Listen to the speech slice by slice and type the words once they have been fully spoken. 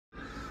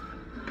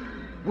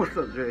What's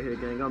up, Dre here,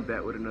 gang? I'm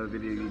back with another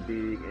video, you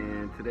dig,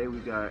 and today we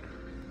got,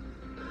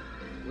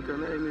 what your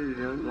name is,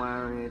 young?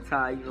 Wire and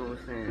Ty, you know what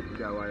I'm saying? We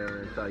got Wire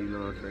and Ty, you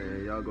know what I'm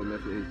saying? Y'all go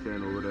mess with his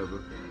channel or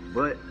whatever.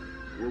 But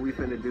what we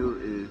finna do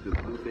is the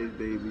Blueface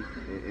Baby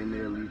and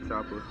NLE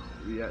Choppa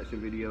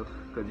reaction video,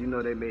 cause you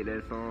know they made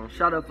that song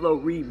Shotta Flow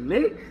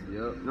remix. Yep.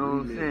 You know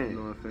what I'm saying? You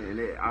know what I'm saying?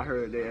 And I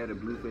heard they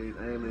added Blueface.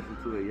 I ain't listened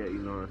to it yet, you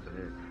know what I'm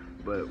saying?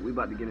 But we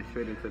about to get it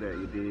straight into that,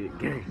 you dig?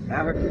 Gang.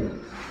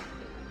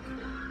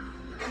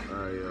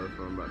 Alright, y'all,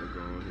 so I'm about to go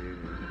on here.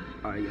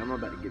 Alright, I'm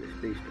about to get it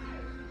spaced.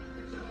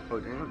 Oh,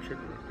 damn, I'm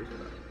tripping at this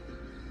spot.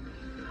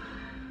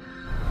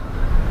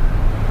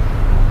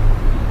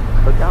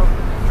 Look out.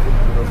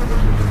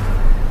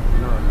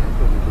 No, I'm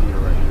putting the video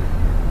right here.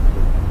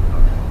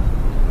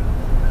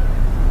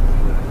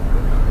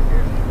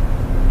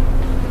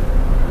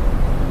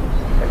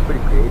 That's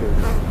pretty creative.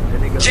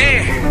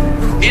 Yeah,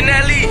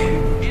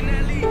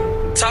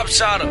 NLE Top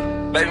Shotta,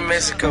 baby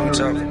Mexico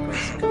Choppa.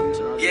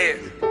 Yeah,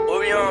 what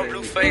we on,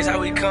 Blueface, how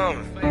we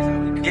coming?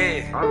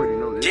 Yeah, I already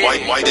know this.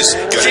 yeah, White is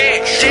good. yeah.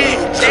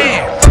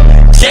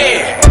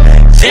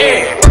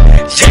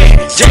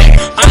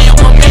 I am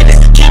 1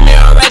 minute, keep me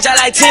on range, I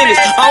like tennis.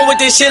 I'm with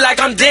this shit like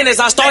I'm Dennis.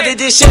 I started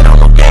this shit on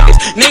my business.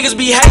 Niggas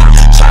be hating,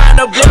 trying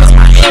to blemish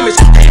my image.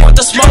 They want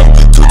the smoke,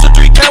 2 to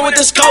 3 count with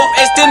the scope.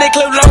 Extended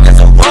clip long as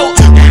a rope.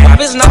 Pop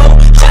his nose,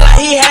 feel like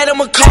he had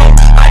him a coat.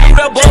 I knew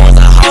the boy was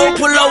a hoe.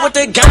 Pull up with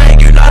the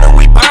gang, you know that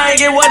we buying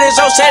it. What is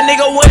your set,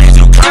 nigga? What is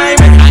you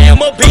claiming? I am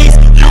a beast,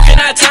 you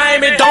cannot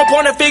time it. Don't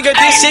point a finger,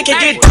 this shit can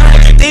get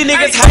done. These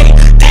niggas hate,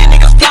 these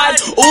niggas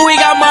plotting. Ooh, we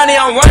got money,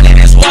 I'm running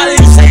this wallet.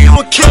 You say you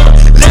a killer,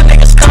 little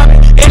nigga stop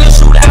it. In the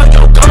shootout,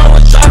 your gun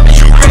was dropping.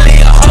 You really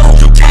a hoe.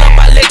 You pull up,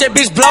 I let that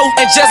bitch blow.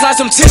 And just like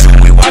some tissue,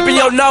 we wiping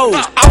your nose.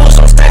 I was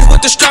on stage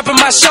with the strap in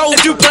my show.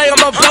 If you play,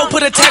 I'ma blow,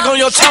 put a tag on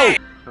your toe.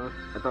 Huh?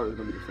 I thought it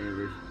was gonna be the same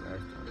verse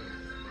last time.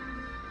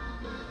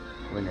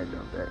 When that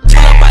jump back. Pull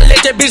up, I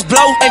let that bitch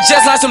blow. And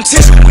just like some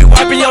tissue, we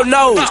wiping your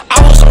nose.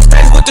 I was on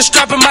stage with the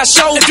strap in my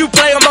show. If you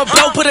play, I'ma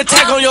blow, put a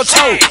tag on your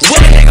toe.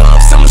 With a nigga up,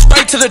 send him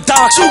straight to the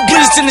dog. 2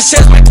 bullets in the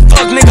chest, make the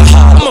fuck nigga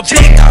hard. I'm a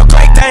big dog,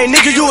 great thing,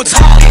 nigga, you a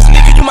tall. This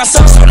nigga, you my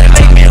son, so they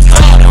make me a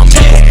fraud.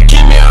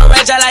 Keep me on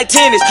range, I like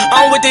tennis.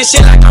 I'm with this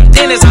shit like I'm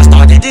Dennis. I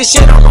started this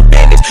shit on my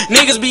business.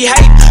 Niggas be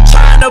hating,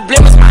 trying to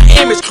blemish my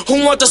image.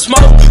 Who want the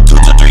smoke? 2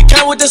 to 3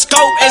 count with the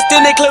scope.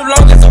 Extended clip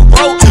long as a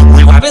rope.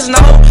 We wipe his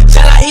nose,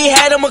 feel like he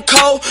had him a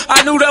coat.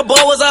 I knew that boy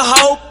was a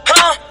hoe.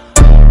 Huh?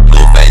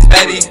 Blueface,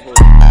 baby.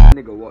 That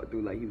nigga walked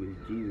through like he was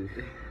Jesus.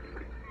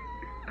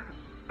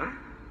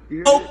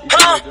 Oh,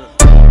 huh?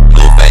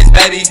 Blueface,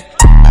 baby.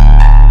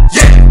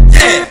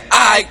 Yeah,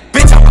 I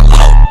bitch, I'm a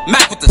low.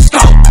 Mac with the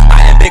scope.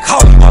 I am big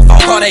homie, my phone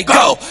call they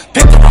go.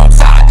 Pick the wrong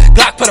side,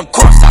 Glock put him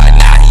course side.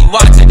 Now he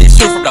watching this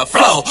shoot from the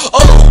flow.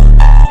 Oh,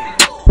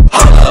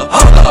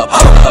 hold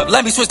up,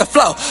 let me switch the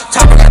flow.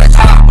 Chopper got a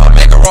top, but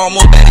make a wrong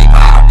move, Betty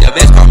pop. Your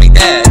bitch call me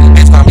dad,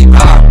 bitch call me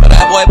pop, but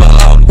that boy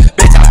below.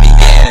 Bitch, I be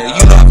in.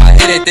 You know if I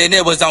hit it, then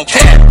it was on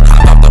camera.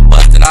 Hopped off the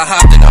bus, and I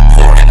hopped in the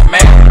port in the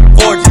man.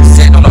 4G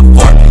sitting on the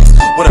 4-piece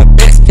with a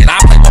biscuit. I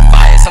play with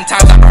fire,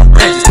 sometimes I burn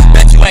bridges.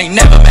 Bet you ain't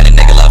never met a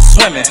nigga love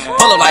swimming.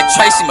 Pull up like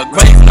Tracy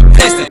McGrady from the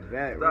Pistons.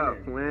 Stop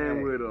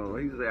playing with him.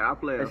 He said, I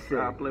play with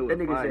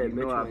That nigga fire. said,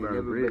 You know I Metro ain't burn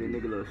never met a bridges.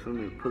 nigga little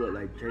swimming, pull up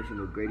like Jason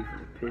McGrady from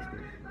the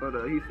Pistons. Hold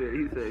on, he said,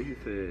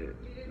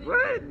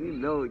 what? You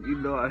know,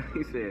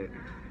 he said.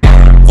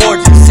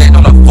 4G sitting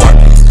on a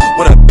 4-piece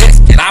with a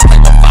biscuit. I play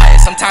with fire,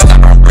 sometimes I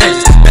burn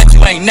bridges. Bet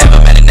you ain't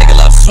never met a nigga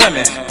love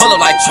swimming. Pull up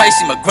like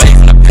Tracy McGrady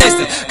from the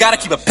Pistons. Gotta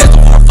keep a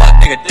pistol for a fuck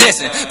nigga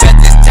dissing. Bet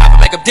this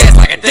chopper make him dance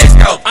like a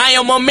disco. I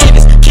am 1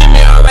 minute, keep me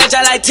on range,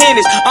 I like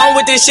tennis. I'm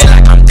with this shit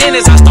like I'm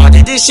Dennis. I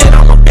started this shit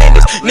on my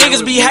business.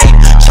 Niggas be hating,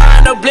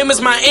 trying to blemish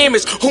my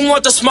image. Who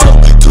want the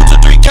smoke? 2 to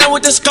 3 count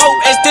with the scope.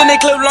 Extended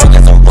clip long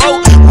as a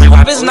rope. We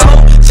wipe his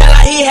nose, feel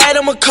like he had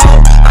him a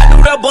coat. I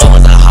knew that boy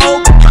was a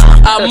hoe.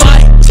 I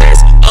might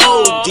just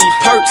OD,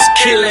 perks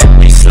killing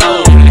me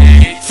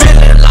slowly.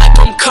 Feeling like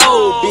I'm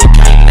Kobe,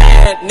 can't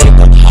that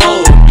nigga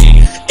hold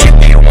me. If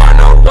he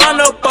wanna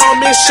run up on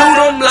me, shoot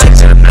him like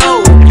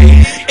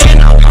Ginobili. And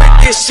I'm with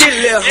this shit,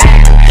 lil'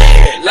 homie,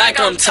 yeah, like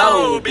I'm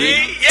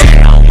Toby.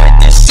 Yeah, I'm with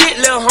this shit,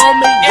 lil'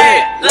 homie,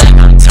 yeah, like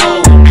I'm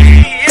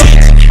Toby.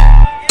 Yeah,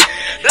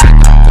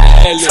 like I'm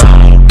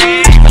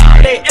Toby.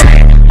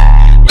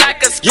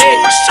 Like a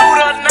school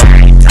shooter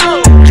named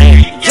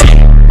Toby. Yeah.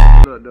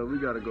 No, we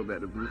gotta go back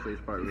to Blueface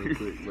part real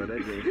quick, but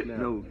that joint snap.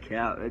 No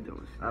cap, that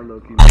don't. I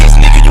low-key. This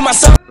nigga, you my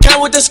son.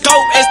 Count with the scope,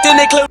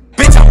 extended clip.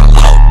 Bitch, I'm a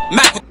low.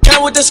 Mac,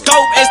 count with the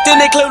scope,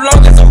 extended clip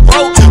long as a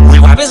rope. We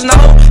wipe his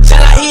nose,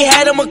 feel like he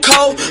had him a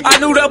coat. I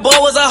knew that boy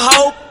was a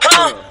hoe.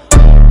 Huh?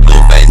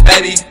 Blueface,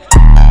 baby.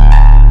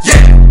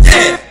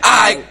 Yeah,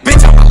 I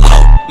bitch, I'm a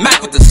low.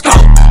 Mac with the scope.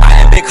 I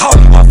am big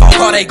homie, my phone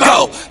call they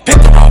go. Pick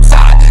the wrong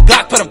side,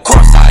 Glock put him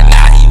course side.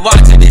 Now he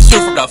watching this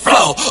shoot from the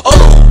flow.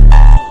 Oh.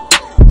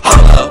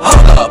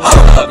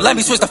 Hold up, let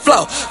me switch the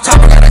flow.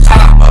 Chopper got a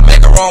top, but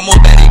make a wrong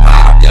move, Betty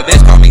pop. Your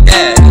bitch call me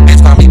dad,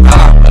 bitch call me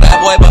pop, but that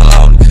boy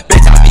below.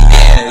 Bitch, I be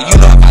in. You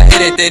know if I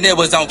hit it, then it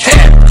was on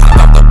camera. Hopped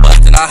off the bus,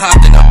 and I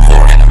hopped in the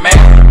port in the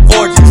man.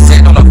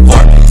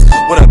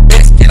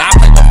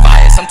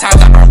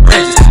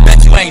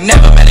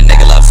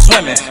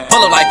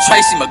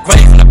 Tracy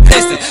McGrady from the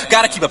Pistons.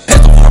 Gotta keep a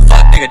pistol for a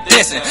fuck nigga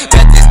dissing.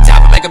 Bet this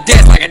chopper make him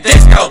dance like a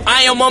disco.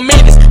 I am on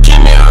minutes, keep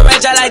me on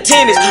range, I like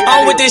tennis.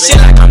 On with this shit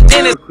like I'm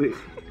Dennis.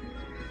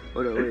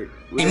 Hold on, wait.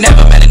 He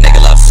never met a nigga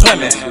love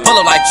swimming.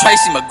 Pull up like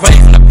Tracy McGrady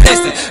from the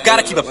Pistons.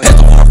 Gotta keep a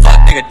pistol for a fuck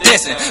nigga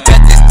dissing.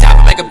 Bet this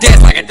chopper make him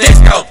dance like a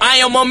disco.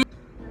 I am on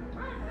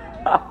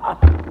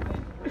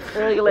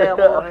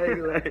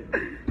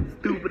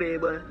Stupid ass,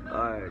 boy.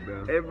 Alright,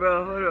 bro. Hey,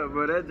 bro, hold up,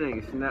 bro. That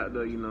thing snapped,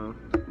 though, you know.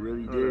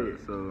 Really did.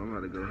 So, I'm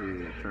about to go ahead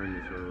and turn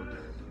this off.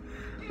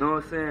 You know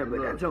what I'm saying?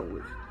 But that junk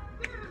was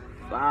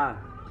fire.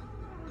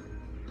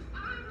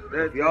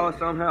 If y'all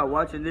somehow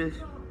watching this,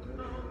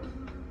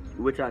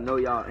 which I know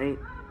y'all ain't,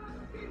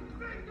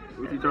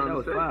 What you trying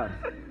to say? Fire.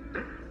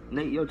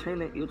 Nate, your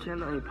channel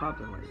ain't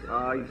popping like that.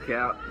 Oh, you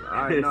cap.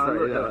 Alright,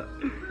 no,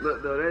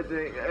 look though, that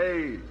thing,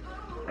 hey.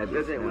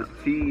 That thing was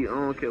T. I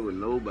don't care what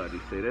nobody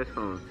say. That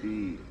song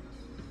T.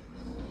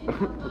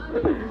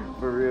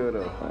 For real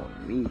though.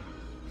 Me.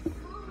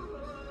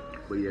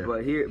 But yeah.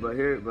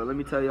 But let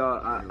me tell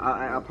y'all,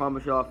 I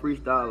promise y'all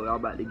freestyle, y'all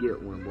about to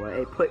get one, boy.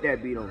 Hey, put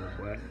that beat on,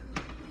 boy.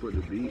 Put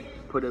the beat.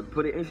 Put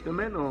an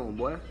instrumental on,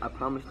 boy. I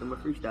promised them a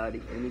freestyle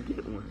and then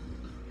get one.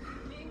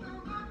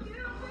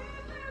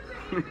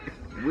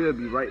 We'll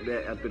be right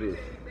back after this.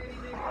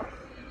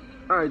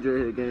 Alright,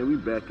 Dreadhead gang, we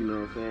back, you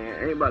know what I'm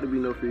saying? Ain't about to be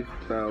no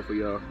freestyle for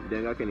y'all.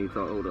 Dang, I can't even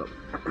talk. Hold up.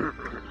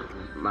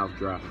 Mouth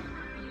dry.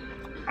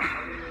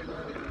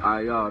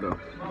 Alright, y'all though.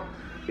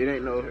 It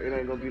ain't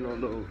gonna be no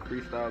little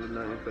freestyle or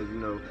nothing, cause you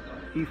know,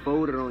 he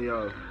folded on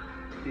y'all.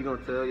 He gonna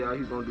tell y'all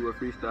he's gonna do a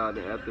freestyle,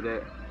 then after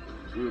that,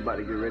 we were about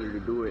to get ready to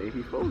do it, and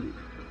he folded.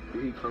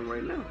 Here he come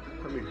right now.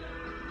 Come here.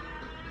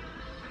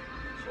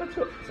 Shut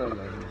up. Something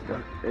like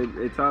that.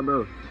 Hey, Ty,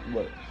 bro.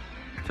 What?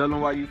 Tell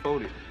him why you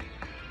folded.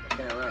 I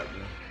can't rap,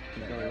 bro.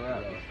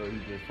 So he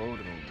just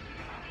folded on me.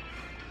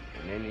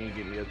 And then he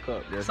give me a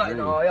cup. That's Sorry,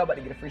 no, y'all about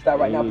to get a freestyle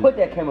right now. Put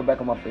that camera back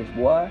on my face,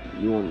 boy.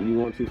 You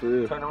want to for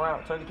real? Turn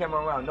around. Turn the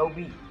camera around. No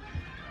beat.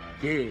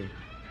 Yeah.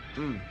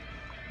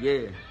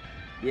 Yeah.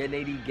 Yeah,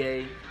 Nate, he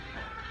gay.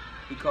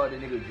 He called the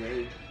nigga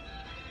gay.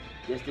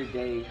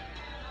 Yesterday.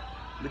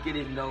 Look at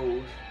his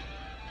nose.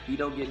 He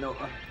don't get no...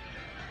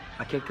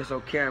 I can't cuss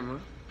on camera.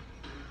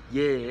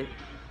 Yeah.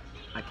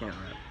 I can't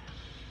rap.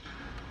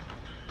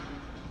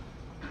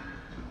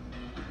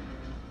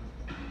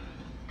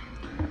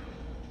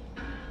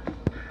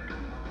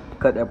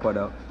 Cut that part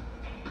out.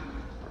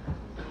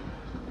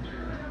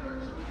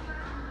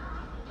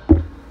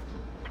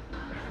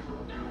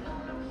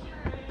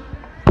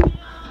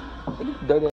 Dirty.